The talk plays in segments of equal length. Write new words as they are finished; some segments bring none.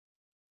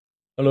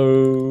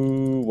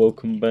Hello,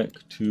 welcome back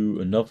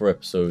to another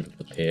episode of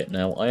The Pit.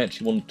 Now, I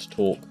actually wanted to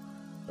talk,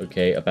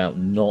 about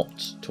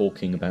not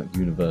talking about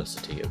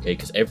university,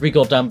 because every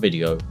goddamn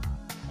video,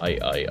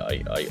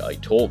 I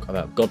talk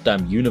about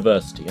goddamn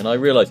university, and I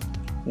realised,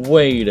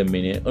 wait a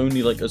minute,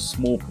 only like a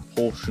small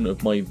proportion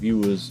of my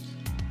viewers,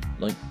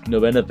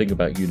 know anything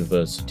about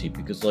university,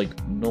 because,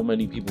 not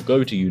many people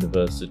go to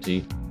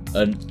university,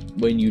 and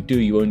when you do,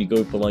 you only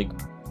go for,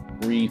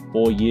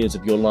 3-4 years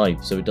of your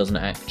life, so it doesn't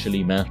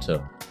actually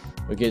matter.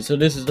 Okay, so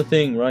this is the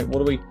thing, right?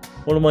 What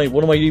am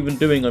I even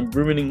doing? I'm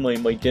ruining my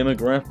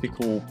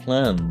demographical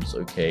plans,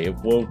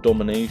 of world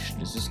domination.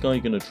 Is this guy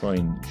gonna try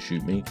and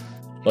shoot me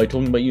by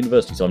talking about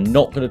university? So I'm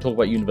not gonna talk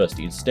about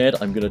university.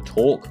 Instead, I'm gonna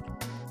talk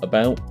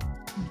about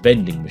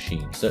vending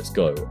machines. Let's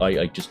go. I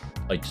have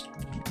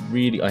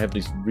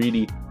this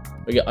really,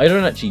 I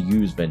don't actually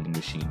use vending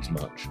machines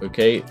much,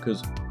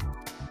 because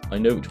I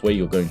know which way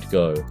you're going to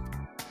go.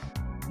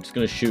 I'm just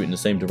gonna shoot in the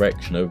same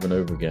direction over and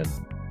over again.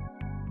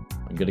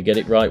 I'm gonna get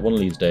it right one of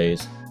these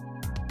days.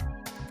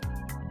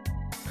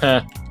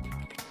 Ha!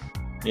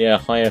 Yeah,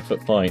 high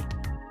effort fight.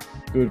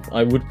 Good.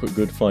 I would put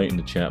good fight in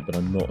the chat, but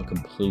I'm not a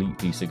complete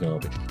piece of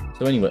garbage.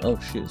 So anyway, oh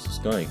shit, it's this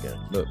guy again.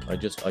 Look, I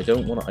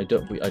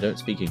don't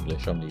speak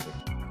English. I'm leaving.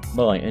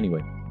 Bye.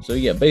 Anyway, so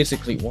yeah,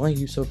 basically, why are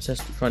you so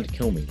obsessed with trying to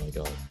kill me, my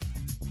guy?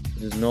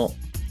 This is not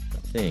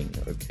a thing,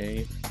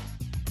 okay?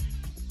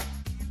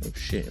 Oh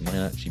shit, it might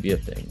actually be a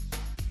thing.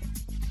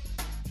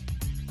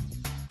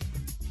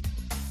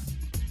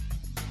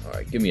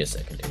 Alright, give me a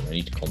second here. I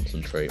need to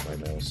concentrate. My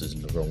mouse is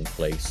in the wrong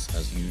place,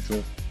 as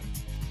usual.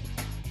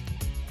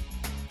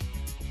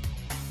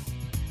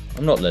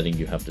 I'm not letting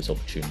you have this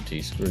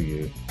opportunity. Screw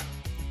you.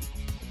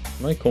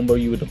 Can I combo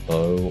you with a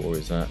bow, or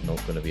is that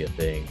not going to be a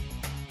thing?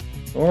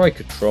 Or I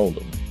could troll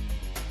them.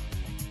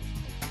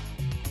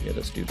 Yeah,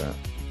 let's do that.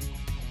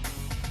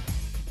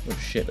 Oh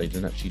shit, they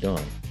didn't actually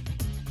die.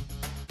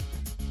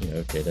 Yeah,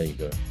 okay, there you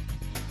go.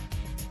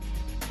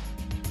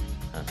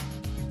 Ah.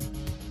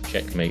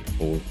 Checkmate,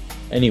 fool.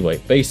 Anyway,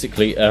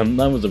 basically,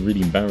 that was a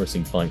really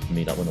embarrassing fight for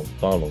me. That went on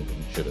far longer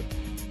than it should have.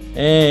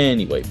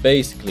 Anyway,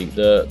 basically,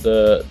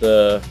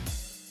 the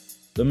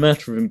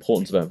matter of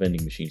importance about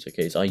vending machines,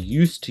 is I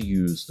used to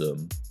use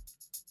them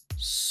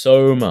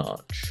so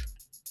much,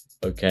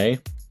 wait,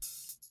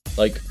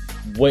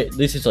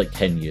 this is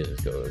 10 years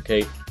ago,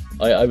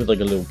 I was a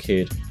little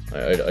kid.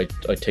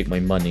 I'd take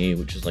my money,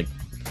 which is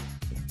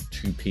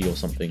 2p or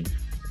something,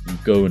 you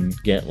go and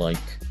get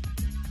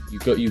you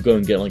go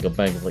and get a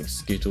bag of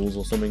Skittles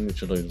or something,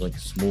 which are those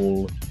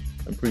small.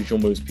 I'm pretty sure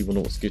most people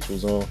know what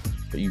Skittles are,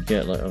 but you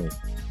get oh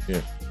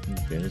shit,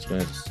 okay, this guy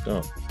has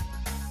stuff.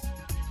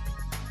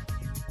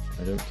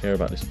 I don't care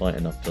about this fight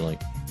enough to I'm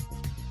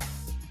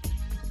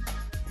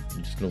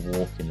just gonna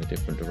walk in a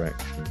different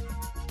direction.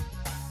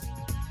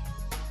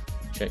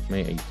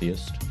 Checkmate,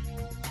 atheist.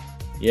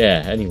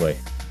 Yeah. Anyway,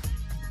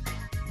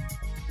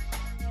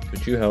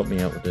 could you help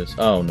me out with this?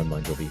 Oh, never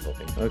mind. You'll be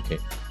helping. Okay.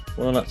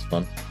 Well, that's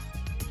fun.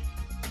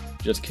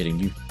 Just kidding,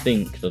 you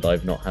think that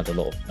I've not had a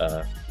lot of,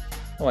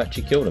 oh, I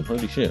actually killed him,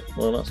 holy shit,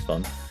 well, that's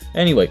fun.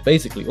 Anyway,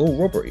 basically, oh,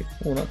 robbery,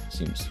 oh, that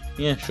seems,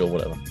 yeah, sure,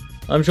 whatever.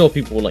 I'm sure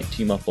people will,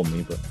 team up on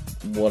me, but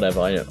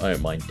whatever, I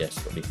don't mind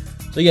desperately.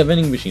 So yeah,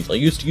 vending machines, I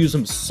used to use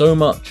them so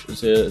much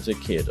as a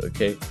kid,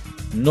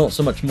 Not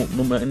so much more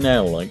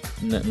now, I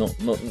cannot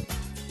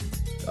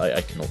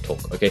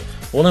talk,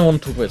 What I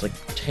want to talk about is,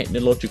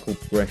 technological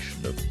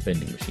progression of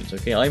vending machines,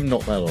 I'm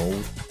not that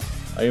old.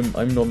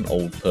 I'm not an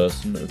old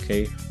person,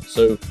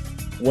 So,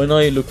 when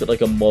I look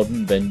at a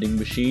modern vending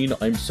machine,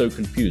 I'm so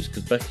confused,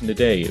 because back in the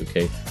day,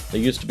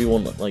 there used to be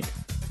one like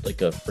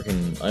a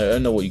freaking, I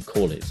don't know what you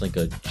call it, it's like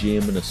a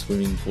gym and a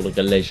swimming pool,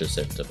 a leisure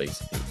centre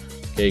basically,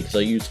 because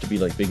I used to be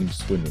big into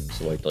swimming,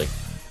 so I'd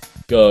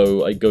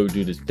go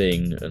do this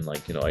thing, and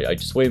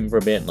I'd swim for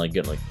a bit, and I'd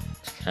get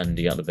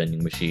candy out of the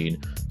vending machine,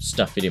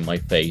 stuff it in my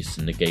face,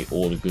 and negate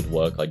all the good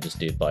work I just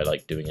did by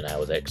doing an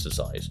hour's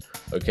exercise.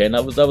 And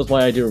that was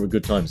my idea of a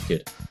good times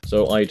kid.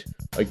 So I'd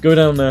go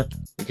down there,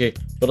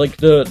 but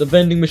the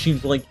vending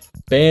machines were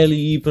barely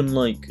even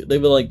they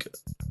were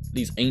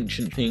these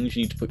ancient things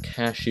you need to put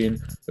cash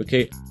in.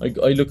 I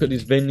look at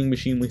this vending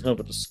machine we have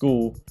at the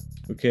school,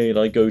 that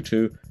I go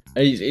to,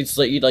 and it's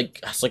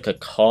has a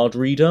card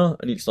reader,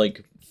 and it's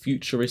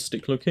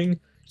futuristic looking.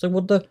 It's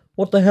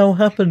what the hell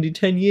happened in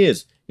 10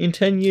 years? In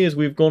 10 years,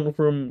 we've gone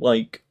from,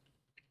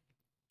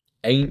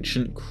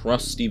 ancient,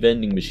 crusty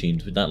vending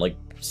machines with that,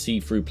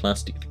 see-through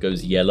plastic that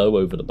goes yellow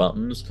over the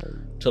buttons,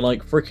 to,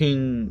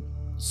 freaking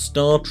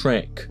Star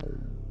Trek,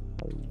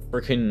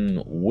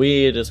 freaking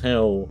weird as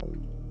hell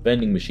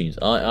vending machines.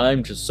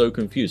 I'm just so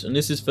confused. And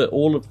this is for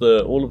all of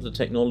the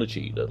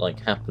technology that,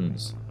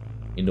 happens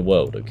in the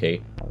world,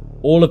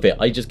 All of it,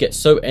 I just get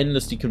so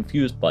endlessly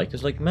confused by,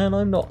 because, man,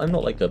 I'm not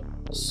a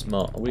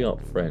smart, we are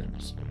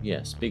friends.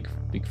 Yes, big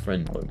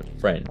friend moment.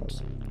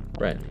 Friends.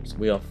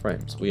 We are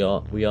friends.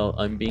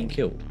 I'm being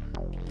killed.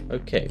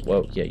 Okay,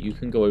 well, yeah, you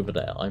can go over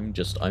there. I'm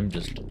just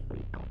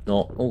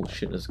not, oh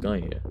shit, there's a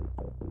guy here.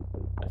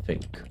 I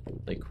think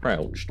they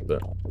crouched,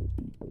 but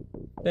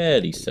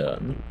fairly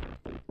certain.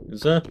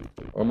 Is there?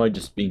 Or am I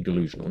just being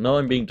delusional? No,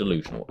 I'm being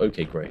delusional.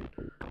 Okay, great.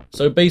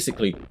 So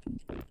basically,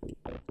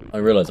 I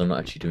realise I'm not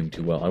actually doing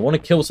too well. I want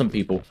to kill some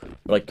people,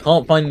 but I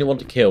can't find anyone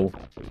to kill.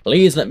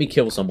 Please let me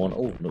kill someone.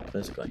 Oh, look,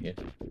 there's a guy here.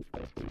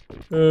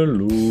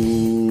 Hello.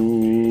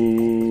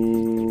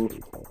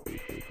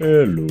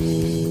 Hello.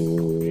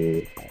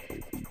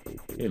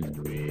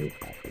 Hello.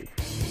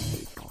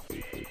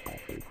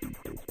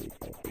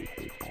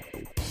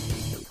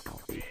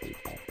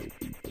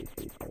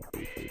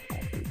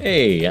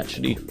 Hey,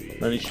 actually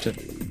managed to...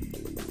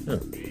 Oh,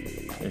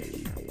 okay.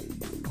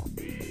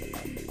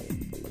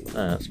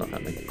 That's not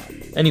happening.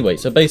 Anyway,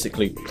 so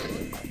basically,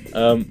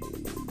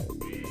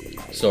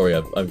 sorry,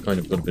 I've kind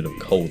of got a bit of a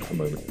cold at the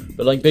moment.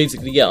 But like,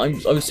 basically, yeah, I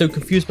was so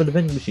confused by the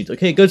vending machines.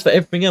 Okay, it goes for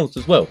everything else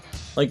as well.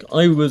 Like,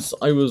 I was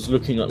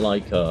looking at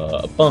like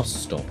a bus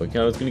stop. Okay,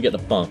 I was gonna get the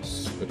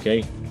bus,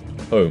 okay,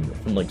 home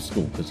from like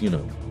school, because you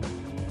know,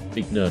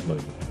 big nerd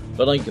moment.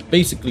 But like,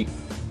 basically,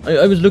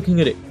 I was looking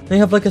at it. They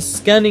have like a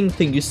scanning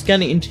thing. You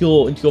scan it into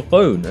your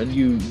phone, and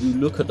you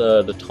look at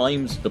the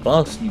times of the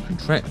bus, and you can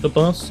track the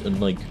bus, and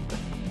like,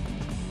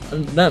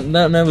 and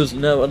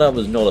that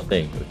was not a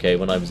thing. Okay,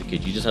 when I was a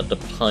kid, you just had the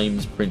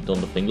times print on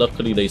the thing.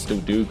 Luckily, they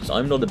still do, because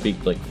I'm not a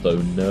big like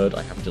phone nerd.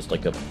 I have just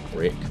like a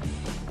brick.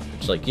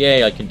 It's like,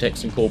 yay, I can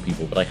text and call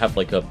people, but I have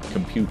like a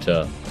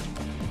computer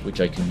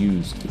which I can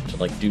use to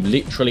like do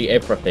literally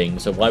everything.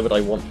 So why would I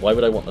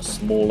want a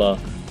smaller,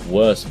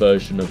 worse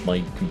version of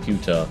my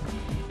computer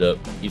that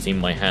is in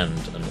my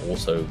hand and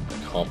also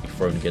can't be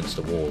thrown against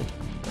a wall?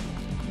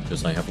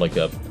 Because I have like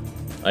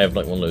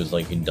one of those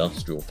like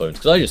industrial phones,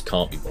 because I just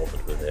can't be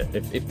bothered with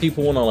it. If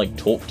people want to like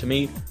talk to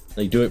me,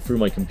 they do it through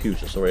my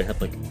computer. Sorry, I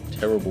had like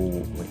terrible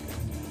like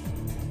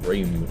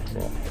frame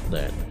drop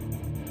then.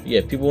 Yeah,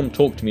 if people want to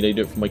talk to me, they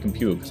do it from my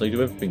computer, because I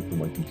do everything from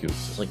my computer.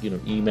 So it's like, you know,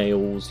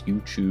 emails,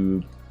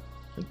 YouTube,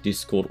 like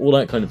Discord, all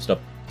that kind of stuff.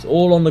 It's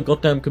all on the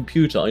goddamn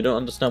computer. I don't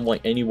understand why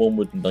anyone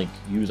would like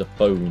use a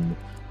phone.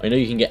 I know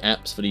you can get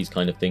apps for these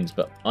kind of things,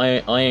 but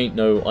I ain't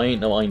no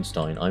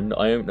Einstein. I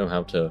don't know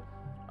how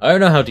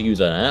to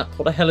use an app.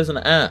 What the hell is an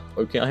app?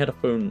 Okay, I had a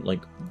phone,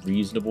 like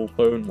reasonable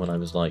phone, when I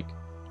was like,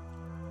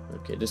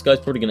 okay, this guy's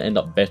probably gonna end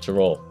up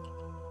better off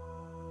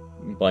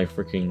by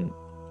freaking.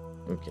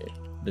 Okay,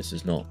 this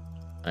is not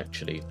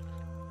actually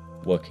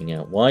working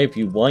out. Why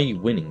are you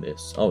winning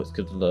this? Oh, it's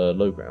because of the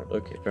low ground.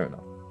 Okay, fair enough.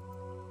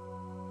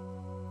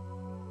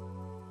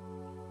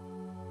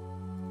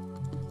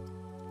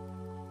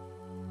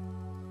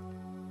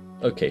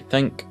 Okay,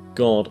 thank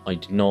God I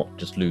did not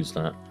just lose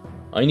that.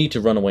 I need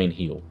to run away and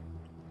heal.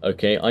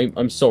 Okay,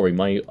 I'm sorry,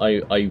 no,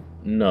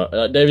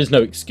 there is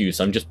no excuse,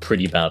 I'm just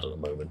pretty bad at the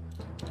moment.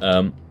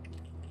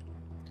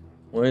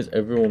 Why is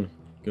everyone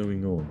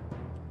going on?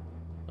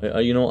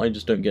 You know what, I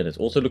just don't get it.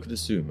 Also, look at the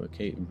zoom,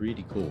 okay,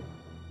 really cool.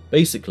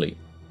 Basically,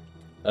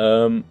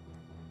 that's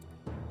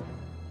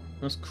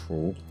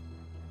cruel.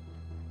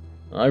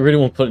 I really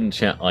want to put in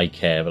chat, I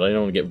care, but I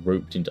don't want to get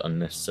roped into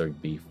unnecessary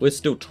beef. We're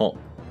still top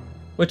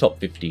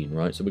 15,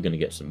 right? So we're going to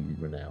get some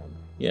renown.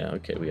 Yeah,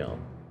 okay, we are.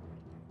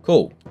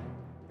 Cool.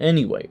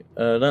 Anyway,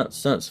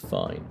 that's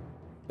fine.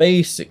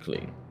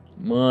 Basically,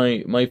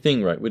 my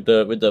thing, right, with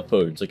the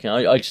phones, okay,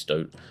 I just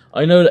don't.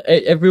 I know that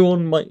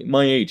everyone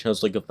my age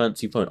has like a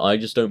fancy phone. I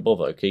just don't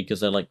bother, okay,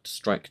 because they're like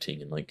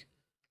distracting and like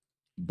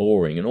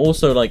boring. And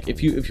also, like,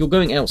 if you're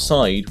going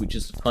outside, which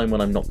is the time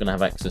when I'm not gonna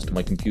have access to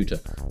my computer,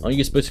 aren't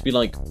you supposed to be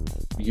like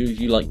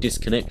you like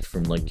disconnect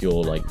from like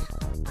your like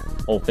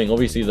whole thing?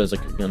 Obviously, there's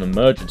like an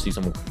emergency,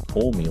 someone could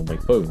call me on my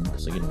phone,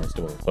 because you know I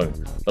still have a phone.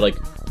 But like,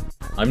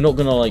 I'm not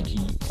gonna like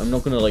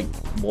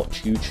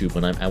watch YouTube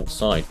when I'm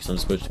outside, because I'm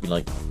supposed to be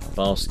like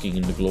basking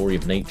in the glory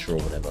of nature or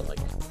whatever. Like,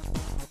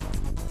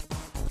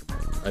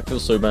 I feel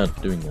so bad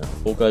for doing that. The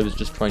poor guy was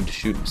just trying to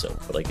shoot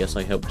himself, but I guess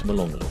I helped him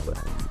along a little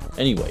bit.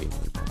 Anyway,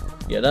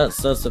 yeah, that's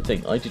the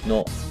thing. I did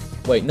not.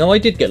 Wait, no, I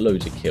did get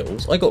loads of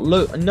kills. I got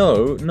no,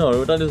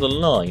 that is a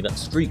lie. That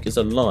streak is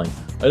a lie.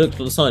 I looked at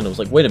the sign. I was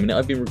like, wait a minute.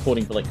 I've been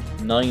recording for like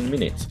 9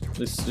 minutes.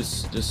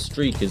 This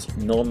streak is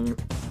not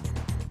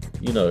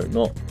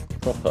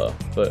proper.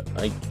 But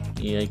I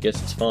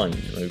guess it's fine,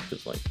 you know,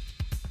 because like,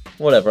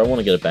 whatever. I want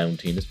to get a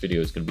bounty, and this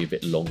video is going to be a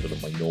bit longer than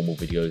my normal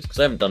videos, because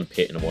I haven't done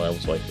pit in a while.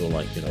 So I feel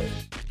like, you know,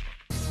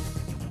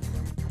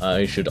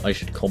 I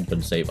should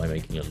compensate by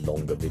making a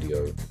longer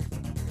video.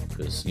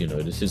 Because, you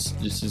know, this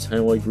is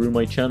how I grew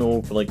my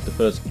channel for like the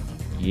first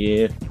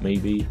year,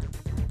 maybe.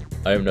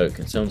 I don't know,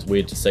 it sounds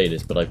weird to say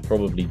this, but I've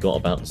probably got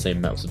about the same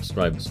amount of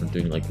subscribers from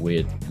doing like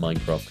weird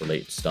Minecraft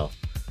related stuff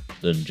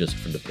than just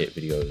from the pit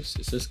videos.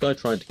 Is this guy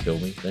trying to kill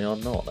me? They are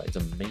not. That is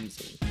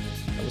amazing.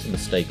 That was a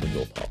mistake on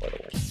your part, by the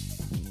way.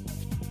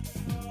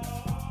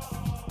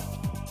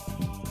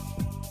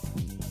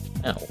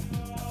 Ow.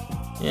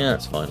 Yeah,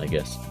 that's fine, I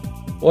guess.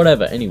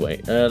 Whatever,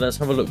 anyway, let's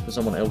have a look for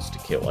someone else to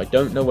kill. I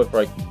don't know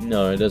whether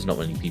no, there's not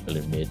many people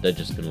in mid. They're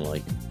just gonna,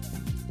 like,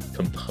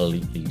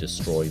 completely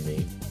destroy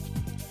me.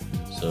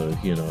 So,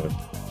 you know.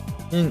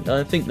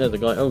 I think they're the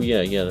guy. Oh,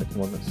 yeah,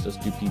 come on, let's just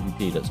do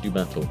PvP. Let's do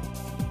battle.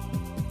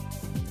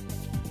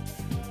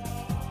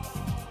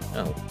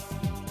 Ow.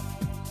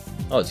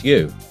 Oh, it's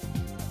you.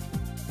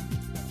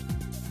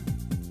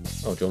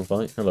 Oh, do you want to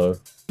fight? Hello.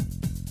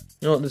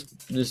 You know what?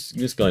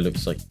 This guy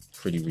looks like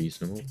pretty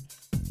reasonable.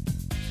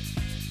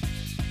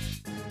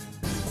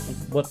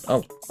 What?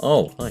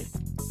 Oh, hi.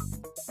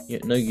 Yeah,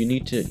 no, you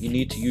need to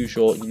use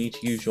your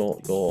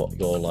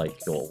like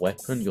your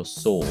weapon, your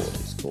sword.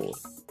 It's called.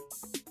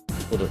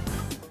 What a.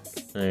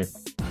 Hey.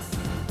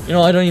 You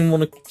know, I don't even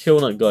want to kill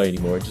that guy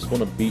anymore. I just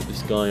want to beat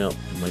this guy up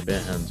with my bare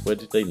hands. Where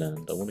did they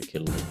land? I want to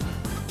kill them.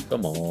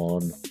 Come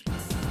on.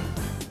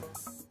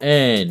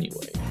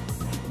 Anyway,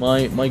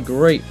 my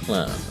great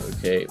plan.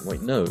 Okay,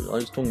 wait, no, I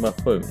was talking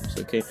about phones.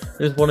 Okay,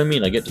 this is what I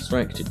mean. I get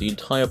distracted. The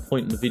entire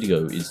point in the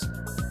video is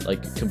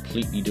like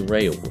completely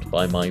derailed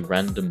by my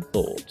random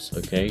thoughts.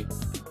 Okay,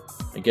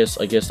 I guess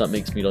that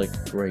makes me like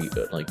great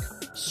at like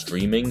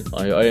streaming.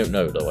 I don't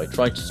know though. I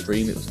tried to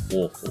stream. It was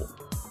awful.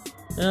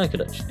 Yeah, I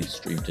could actually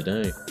stream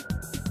today.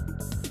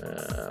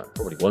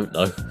 Probably won't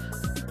though.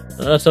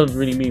 That sounds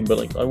really mean, but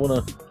like I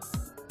wanna.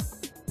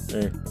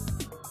 Yeah,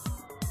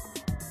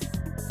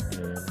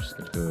 I'm just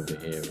gonna go over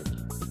here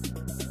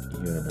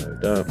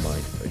and don't mind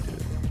if I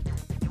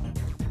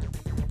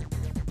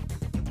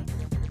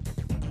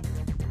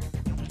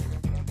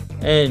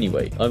do.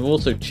 Anyway, I've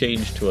also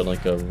changed to a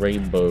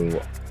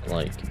rainbow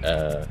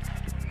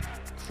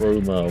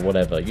chroma or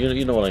whatever.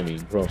 You know what I mean,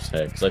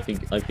 crosshair. Because I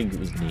think it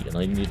was neat, and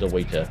I needed a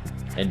way to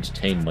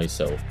entertain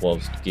myself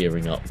whilst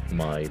gearing up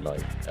my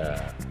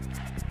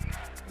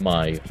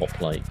my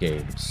hoplite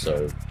games.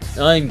 So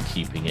I'm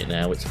keeping it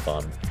now. It's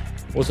fun.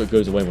 Also, it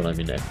goes away when I'm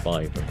in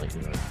F5, and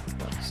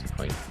that's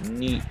quite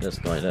neat. That's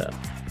right there.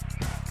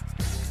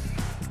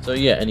 So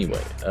yeah.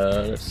 Anyway,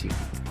 let's see if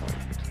we can find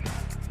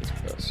this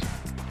person.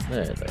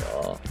 There they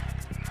are.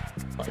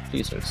 Hi,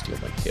 please don't steal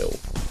my kill.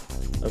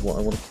 I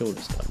want to kill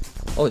this guy.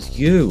 Oh, it's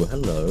you!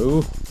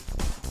 Hello!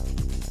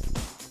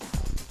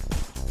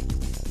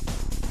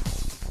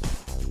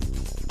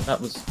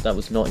 That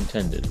was not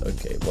intended.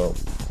 Okay, well,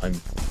 I'm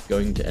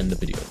going to end the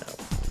video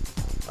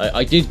now.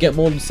 I did get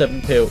more than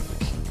 7 pill.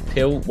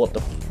 What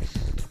the...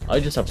 I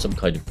just have some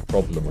kind of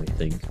problem, I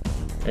think.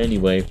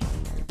 Anyway,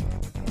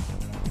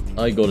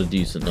 I got a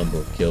decent number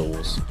of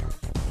kills.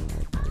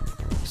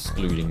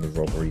 Excluding the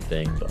robbery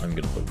thing, but I'm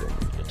going to put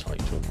robbery in the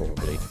title,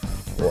 probably.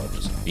 Or I'll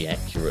just be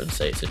accurate and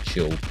say it's a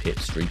chill pit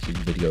streaking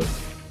video.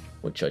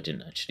 Which I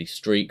didn't actually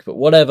streak, but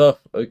whatever.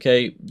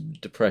 Okay,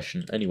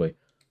 depression. Anyway,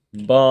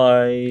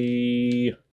 bye.